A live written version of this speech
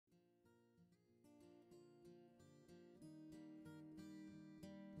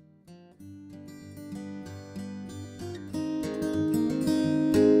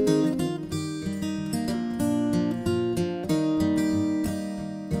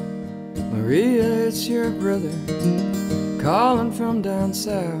Maria, it's your brother calling from down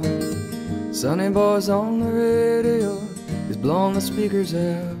south. Sonny Boy's on the radio, he's blowing the speakers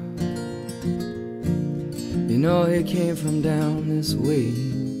out. You know he came from down this way,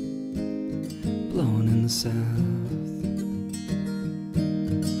 blowing in the south.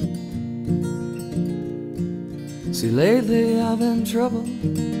 See, lately I've in trouble,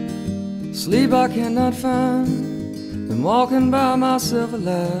 sleep I cannot find. Been walking by myself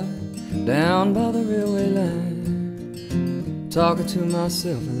alive, down by the railway line, talking to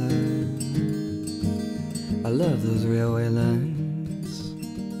myself alive. I love those railway lines.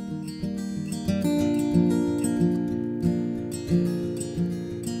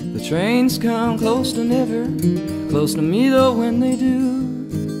 The trains come close to never, close to me though when they do.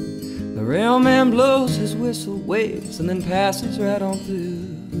 The railman blows his whistle, waves, and then passes right on through.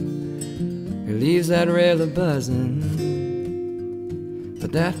 He leaves that rail a-buzzing,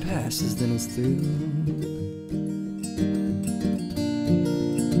 but that passes, then it's through.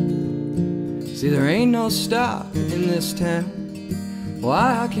 See, there ain't no stop in this town,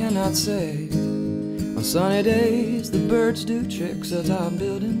 why I cannot say. On sunny days the birds do tricks as our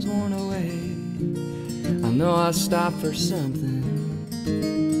buildings worn away. I know I stopped for something,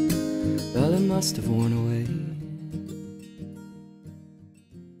 well, it must have worn away.